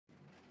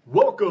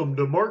Welcome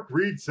to Mark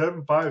Reed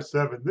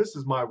 757. This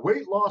is my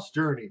weight loss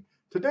journey.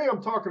 Today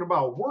I'm talking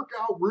about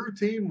Workout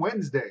Routine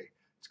Wednesday.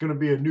 It's going to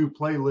be a new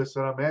playlist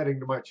that I'm adding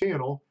to my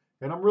channel,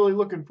 and I'm really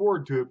looking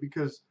forward to it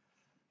because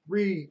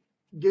we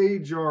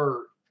gauge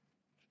our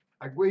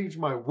I gauge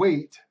my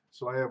weight,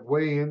 so I have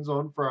weigh-ins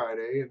on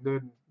Friday, and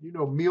then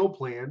meal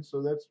plans,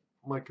 so that's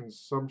my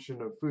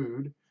consumption of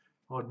food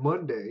on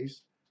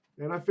Mondays.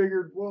 And I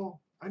figured,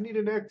 well, I need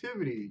an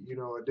activity,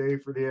 a day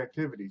for the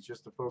activities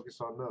just to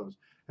focus on those.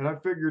 And I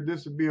figured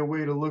this would be a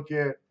way to look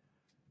at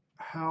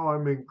how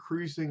I'm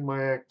increasing my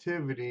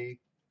activity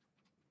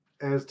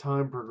as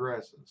time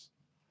progresses.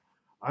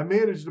 I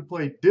managed to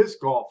play disc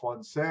golf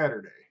on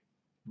Saturday,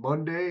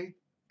 Monday,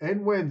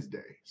 and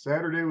Wednesday.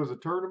 Saturday was a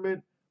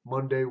tournament,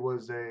 Monday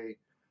was a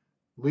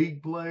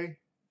league play,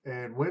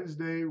 and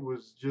Wednesday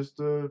was just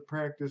a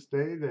practice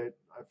day that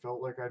I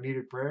felt like I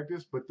needed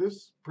practice. But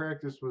this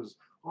practice was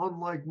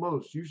unlike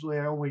most. Usually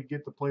I only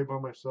get to play by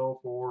myself,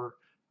 or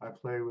I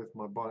play with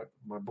my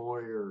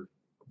boy or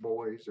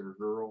boys or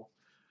girl.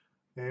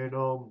 And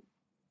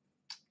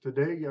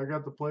today I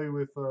got to play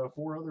with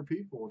four other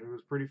people, and it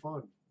was pretty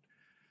fun.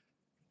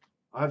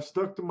 I've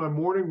stuck to my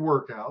morning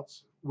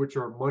workouts, which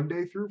are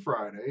Monday through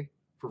Friday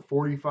for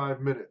 45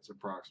 minutes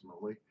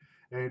approximately,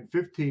 and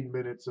 15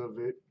 minutes of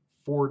it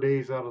 4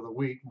 days out of the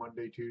week,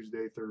 Monday,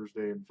 Tuesday,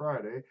 Thursday, and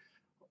Friday,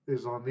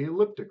 is on the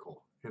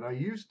elliptical. And I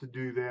used to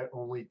do that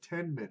only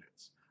 10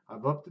 minutes.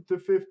 I've upped it to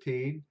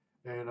 15,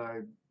 and I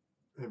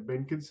have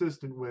been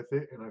consistent with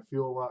it, and I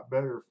feel a lot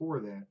better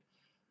for that.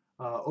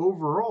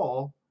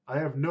 Overall, I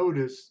have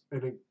noticed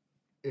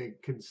a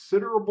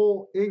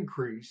considerable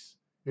increase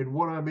in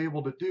what I'm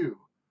able to do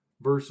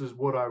versus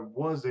what I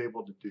was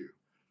able to do.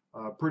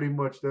 Pretty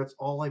much that's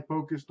all I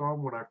focused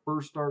on when I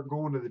first started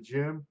going to the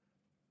gym,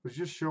 was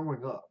just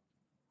showing up.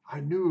 I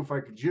knew if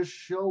I could just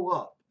show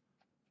up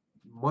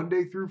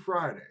Monday through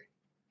Friday,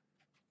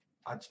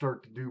 I'd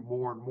start to do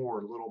more and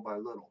more little by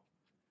little.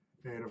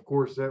 And of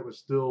course, that was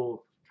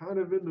still kind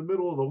of in the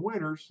middle of the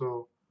winter,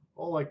 so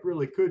all I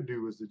really could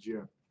do was the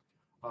gym.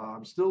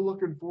 I'm still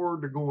looking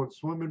forward to going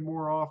swimming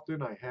more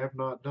often. I have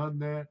not done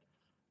that.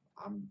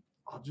 I'm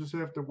I'll just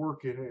have to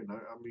work it in.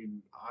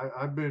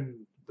 I've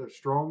been the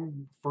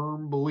strong,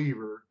 firm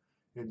believer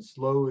in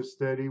slow is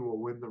steady will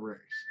win the race.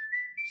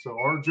 So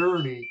our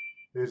journey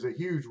is a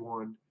huge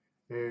one,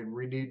 and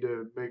we need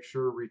to make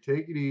sure we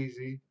take it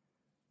easy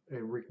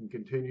and we can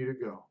continue to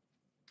go.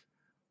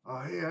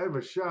 Hey, I have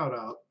a shout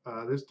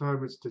out. This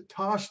time it's to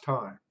Tosh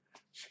Time.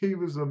 She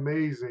was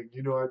amazing.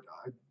 I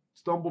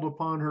stumbled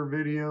upon her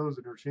videos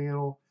and her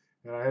channel,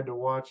 and I had to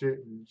watch it,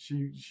 and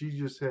she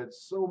just had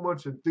so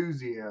much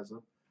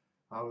enthusiasm.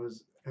 I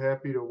was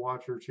happy to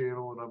watch her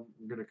channel, and I'm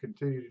going to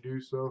continue to do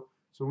so.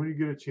 So when you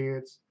get a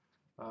chance,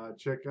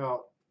 check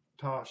out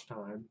Tosh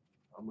Time.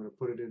 I'm going to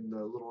put it in the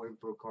little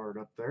info card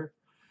up there.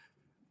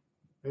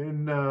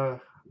 And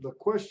the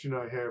question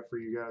I have for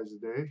you guys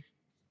today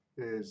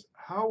is,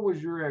 how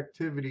was your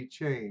activity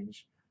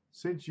changed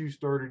since you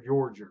started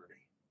your journey?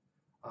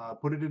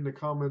 Put it in the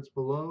comments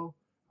below.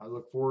 I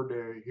look forward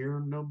to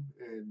hearing them,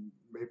 and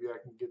maybe I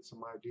can get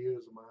some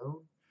ideas of my own.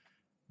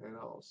 And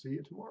I'll see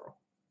you tomorrow.